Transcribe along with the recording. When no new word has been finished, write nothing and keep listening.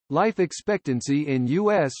Life expectancy in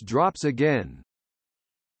U.S. drops again.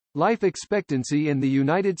 Life expectancy in the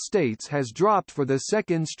United States has dropped for the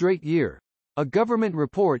second straight year, a government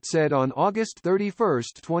report said on August 31,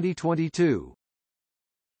 2022.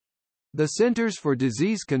 The Centers for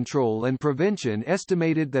Disease Control and Prevention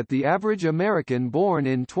estimated that the average American born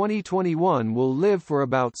in 2021 will live for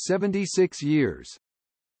about 76 years.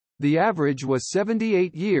 The average was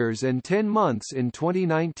 78 years and 10 months in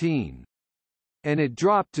 2019. And it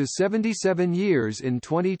dropped to 77 years in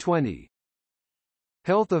 2020.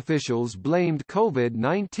 Health officials blamed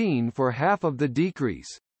COVID-19 for half of the decrease.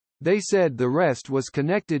 They said the rest was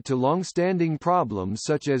connected to long-standing problems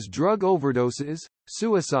such as drug overdoses,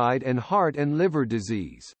 suicide and heart and liver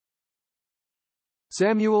disease.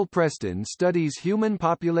 Samuel Preston studies human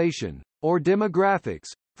population, or demographics,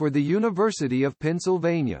 for the University of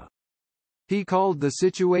Pennsylvania. He called the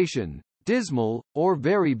situation dismal, or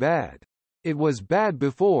very bad. It was bad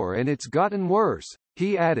before and it's gotten worse,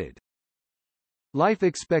 he added. Life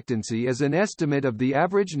expectancy is an estimate of the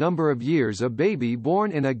average number of years a baby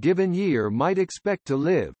born in a given year might expect to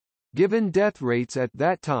live, given death rates at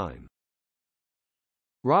that time.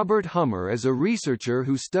 Robert Hummer is a researcher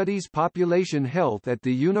who studies population health at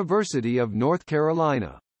the University of North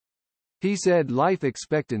Carolina. He said life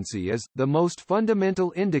expectancy is the most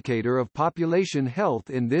fundamental indicator of population health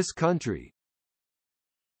in this country.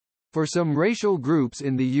 For some racial groups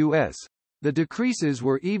in the U.S., the decreases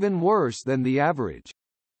were even worse than the average.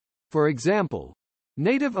 For example,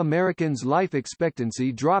 Native Americans' life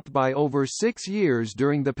expectancy dropped by over 6 years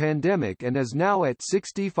during the pandemic and is now at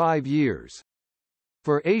 65 years.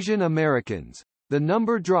 For Asian Americans, the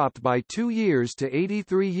number dropped by 2 years to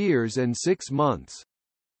 83 years and 6 months.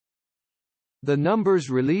 The numbers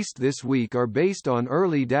released this week are based on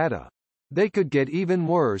early data. They could get even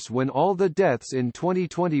worse when all the deaths in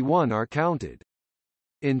 2021 are counted.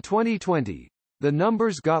 In 2020, the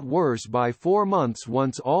numbers got worse by 4 months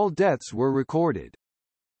once all deaths were recorded.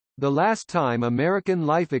 The last time American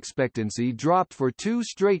life expectancy dropped for 2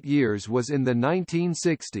 straight years was in the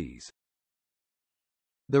 1960s.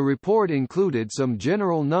 The report included some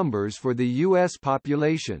general numbers for the U.S.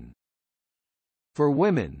 population. For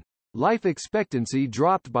women, life expectancy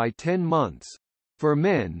dropped by 10 months. For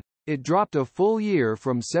men, it dropped a full year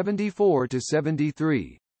from 74 to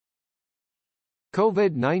 73.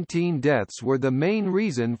 COVID-19 deaths were the main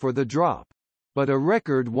reason for the drop, but a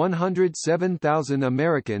record 107,000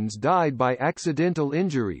 Americans died by accidental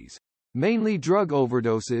injuries, mainly drug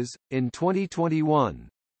overdoses, in 2021.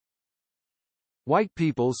 White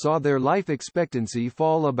people saw their life expectancy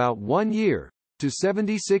fall about 1 year, to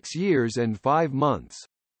 76 years and 5 months.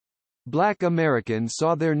 Black Americans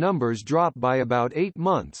saw their numbers drop by about 8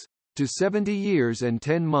 months, to 70 years and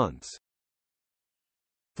 10 months.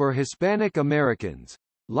 For Hispanic Americans,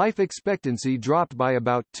 life expectancy dropped by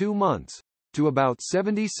about 2 months, to about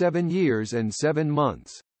 77 years and 7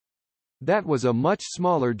 months. That was a much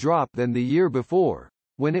smaller drop than the year before,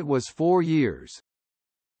 when it was 4 years.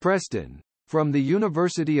 Preston, from the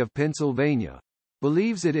University of Pennsylvania,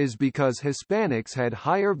 believes it is because Hispanics had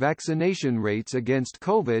higher vaccination rates against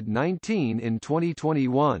COVID-19 in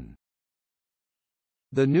 2021.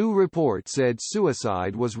 The new report said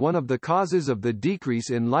suicide was one of the causes of the decrease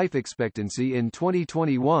in life expectancy in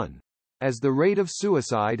 2021, as the rate of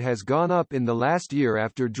suicide has gone up in the last year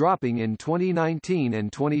after dropping in 2019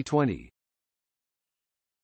 and 2020.